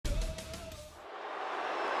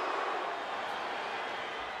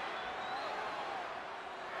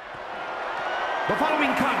The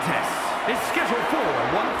following contest is scheduled for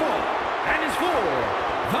one fall and is for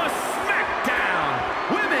the Smackdown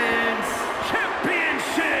Women's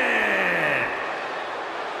Championship.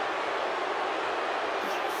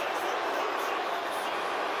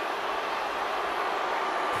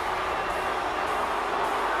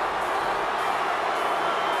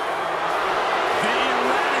 The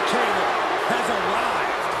Eradicator has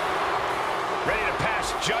arrived. Ready to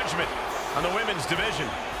pass judgment on the women's division.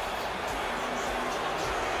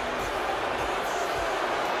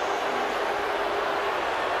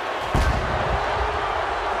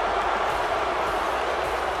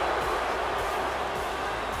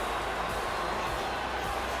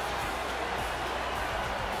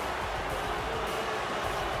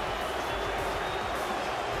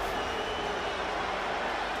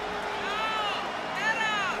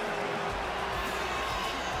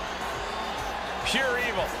 Pure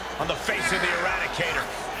evil on the face of the Eradicator.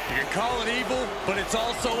 You can call it evil, but it's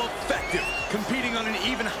also effective, competing on an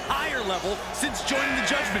even higher level since joining the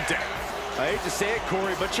Judgment Day. I hate to say it,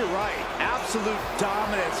 Corey, but you're right. Absolute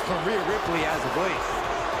dominance from Rhea Ripley as of late.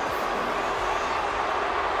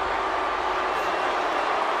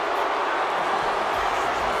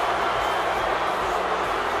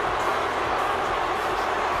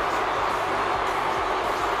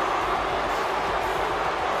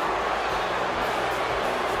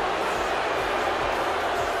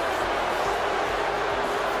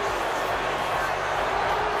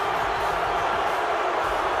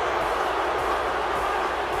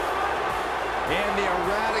 And the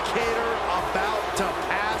Eradicator about to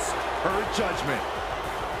pass her judgment.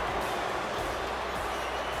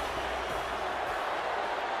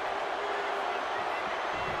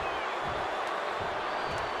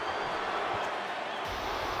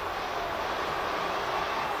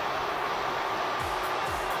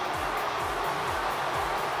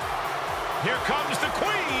 Here comes the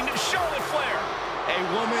Queen, Charlotte Flair. A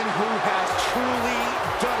woman who has truly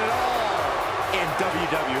done it all in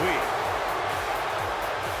WWE.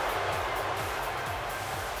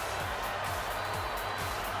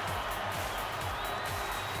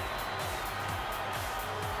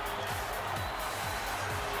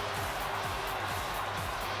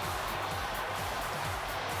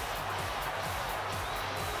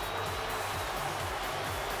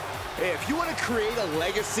 Hey, if you want to create a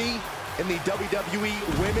legacy in the WWE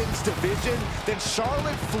Women's Division, then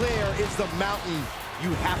Charlotte Flair is the mountain you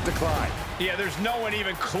have to climb. Yeah, there's no one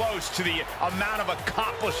even close to the amount of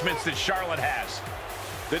accomplishments that Charlotte has.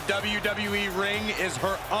 The WWE ring is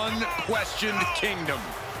her unquestioned kingdom.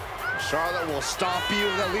 Charlotte will stomp you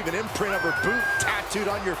and then leave an imprint of her boot tattooed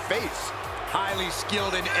on your face. Highly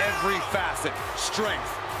skilled in every facet. Strength,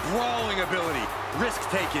 brawling ability,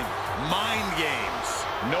 risk-taking, mind games.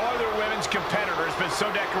 No other women's competitor has been so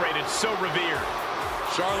decorated, so revered.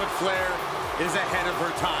 Charlotte Flair is ahead of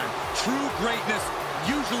her time. True greatness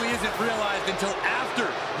usually isn't realized until after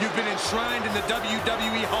you've been enshrined in the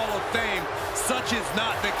WWE Hall of Fame. Such is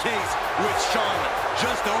not the case with Charlotte.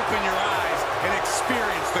 Just open your eyes and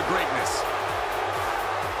experience the greatness.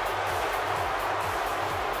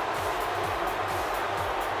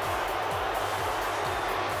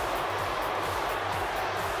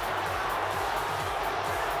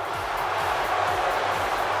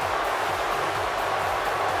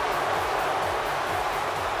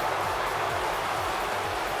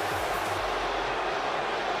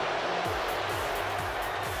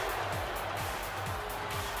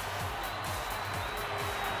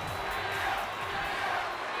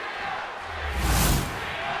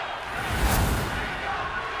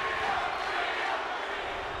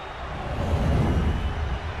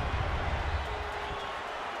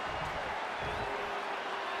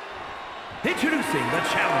 Introducing the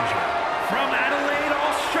challenger from Adelaide,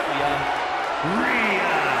 Australia,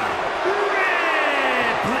 Rhea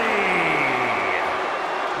Ripley.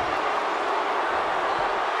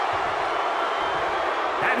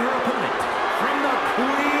 And her opponent from the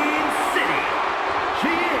Queen City,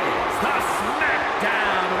 she is the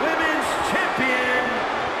Smackdown Women's Champion,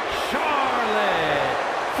 Charlotte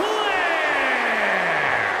Flair.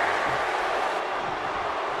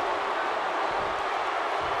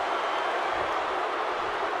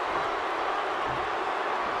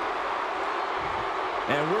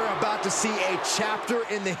 And we're about to see a chapter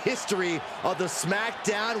in the history of the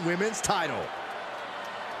SmackDown Women's title.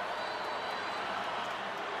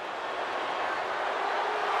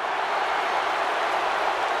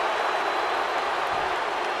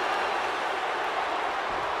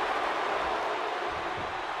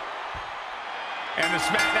 And the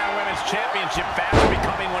Smackdown Women's Championship fast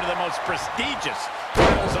becoming one of the most prestigious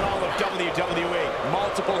titles in all of WWE.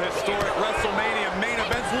 Multiple historic WrestleMania main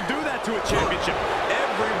events will do that to a championship.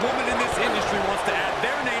 Every woman in this industry wants to add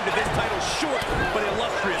their name to this title's short but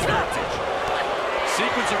illustrious heritage.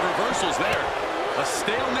 Sequence of reversals there. A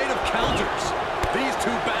stalemate of counters. These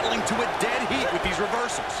two battling to a dead heat with these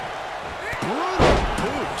reversals. Brutal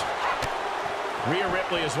boot. Rhea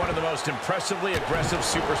Ripley is one of the most impressively aggressive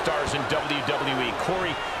superstars in WWE. Corey,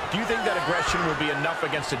 do you think that aggression will be enough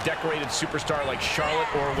against a decorated superstar like Charlotte,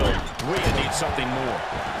 or will Rhea need something more?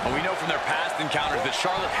 Well, we know from their past encounters that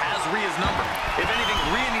Charlotte has Rhea's number. If anything,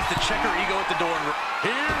 Rhea needs to check her ego at the door.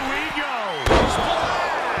 Here we go!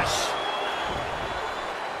 Splash!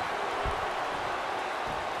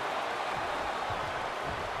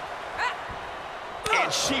 And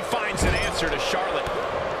she finds an answer to Charlotte.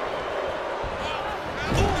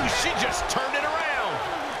 Ooh, she just turned it around.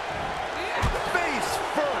 Face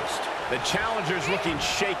first. The challenger's looking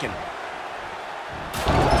shaken.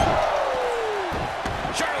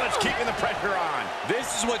 Charlotte's keeping the pressure on.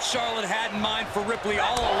 This is what Charlotte had in mind for Ripley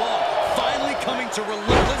all along. Finally coming to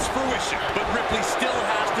relentless fruition. But Ripley still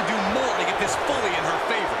has to do more to get this fully in her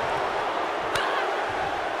favor.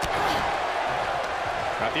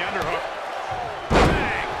 Got the underhook.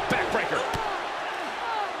 Bang! Backbreaker.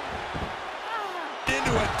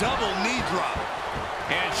 Into a double knee drop.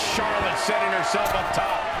 And Charlotte setting herself up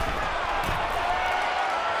top.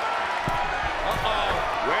 Uh-oh.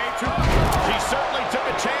 Way too... She certainly took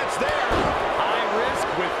a chance there. High risk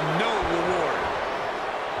with no reward.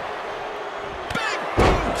 Big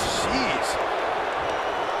boot! Jeez.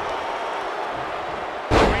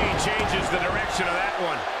 Queen changes the direction of that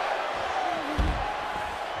one.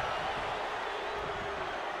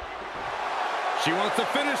 She wants to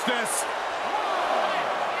finish this.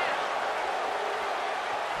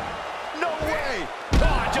 No way!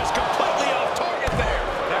 Oh, just completely off target there.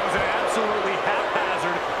 That was an absolutely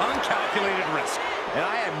haphazard, uncalculated risk. And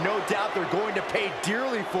I have no doubt they're going to pay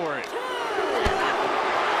dearly for it.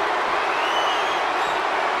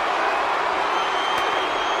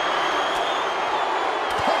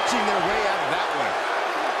 Punching their way out of that one.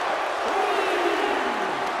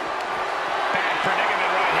 Bad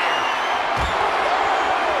predicament right here.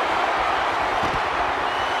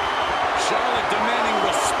 Charlotte demanding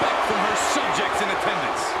respect from her subjects in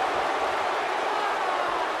attendance.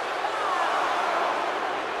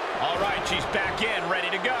 All right, she's back in, ready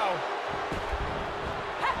to go.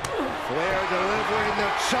 Flair delivering the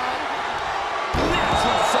chop.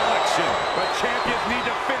 Natural selection. But champions need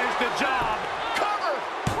to finish the job. Cover!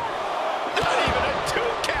 Not even a 2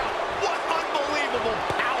 count. What unbelievable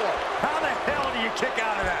power. How the hell do you kick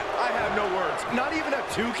out of that? I have no words. Not even a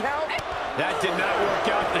 2 count? That did not work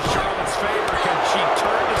out to Charlotte's favor. Can she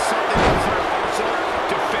turn to something else in her arsenal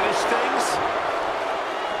to finish things?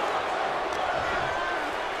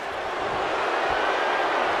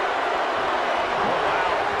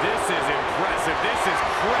 This is impressive. This is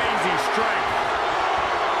crazy strength.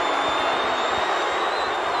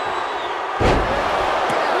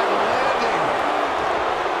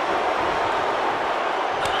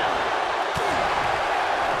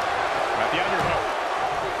 Got the underhook.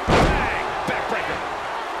 Bang! Backbreaker.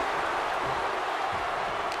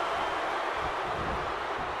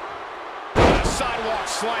 A sidewalk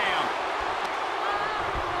slam.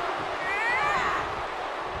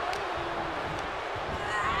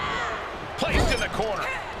 Placed in the corner.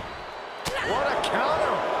 What a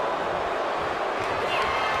counter.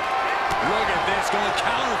 Look at this, going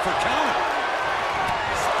counter for counter.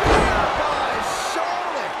 Spear by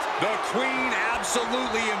Charlotte. The Queen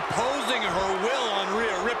absolutely imposing her will on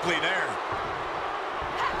Rhea Ripley there.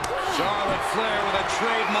 Charlotte Flair with a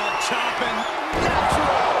trademark chopping.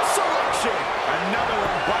 Natural selection. Another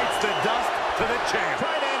one bites the dust to the champ.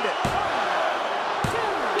 Try to end it.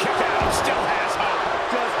 Kick out. Still has hope.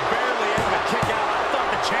 Just barely able to kick out. I thought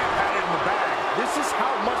the champ had it in the bag. This is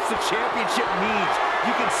how much the championship means.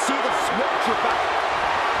 You can see the sweat drip out.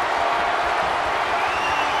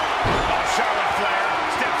 Oh, Charlotte Flair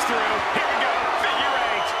steps through. Here we go. Figure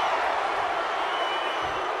 8.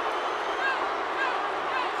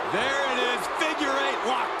 There it is, figure 8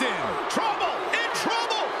 locked in. Trouble! In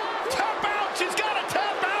trouble! Tap out! She's got to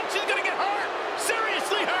tap out! She's going to get hurt!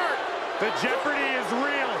 Seriously hurt! The jeopardy is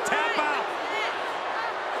real. Tap out.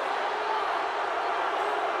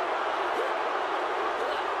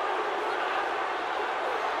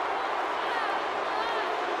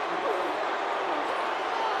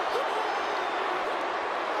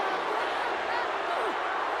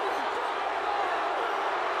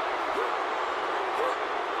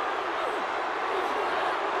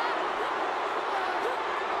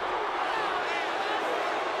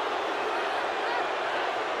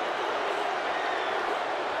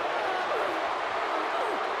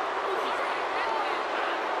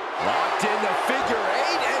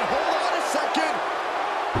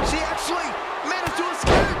 actually managed to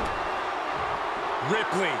escape.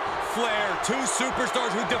 Ripley, Flair, two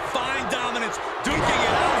superstars who define dominance, duking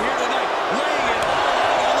it out here tonight, laying it all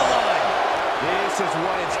out on the line. This is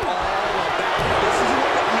what it's all about. This is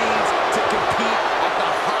what it means to compete at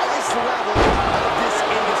the highest level of this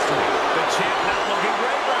industry. The champ not looking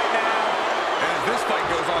great right now. And as this fight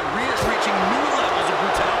goes on, Rhea's reaching new levels of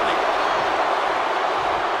brutality.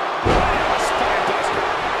 A spine buster.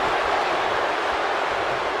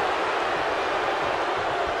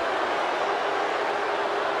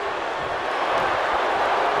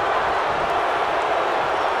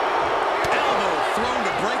 Elbow thrown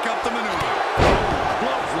to break up the maneuver.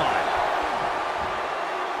 Clothesline.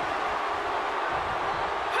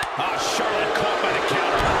 Charlotte caught by the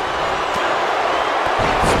counter.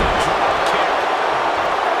 Step drop kick.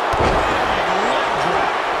 Big leg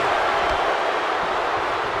drop.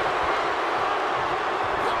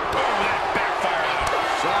 Oh, that backfired.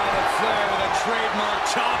 Charlotte Flair with a trademark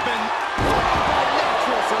chopping. By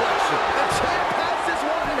natural selection. The champ has this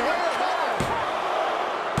one in hand.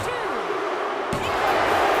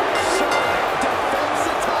 Charlotte defends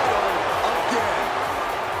the title again.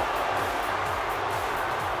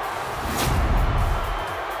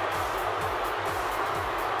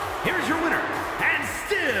 Here's your winner, and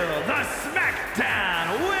still the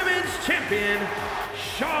SmackDown Women's Champion,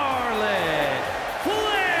 Charlotte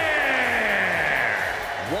Flair.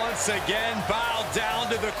 Once again, bowed down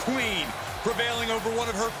to the Queen, prevailing over one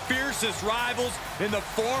of her fiercest rivals in the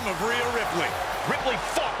form of Rhea Ripley. Ripley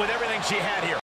fought with everything she had here.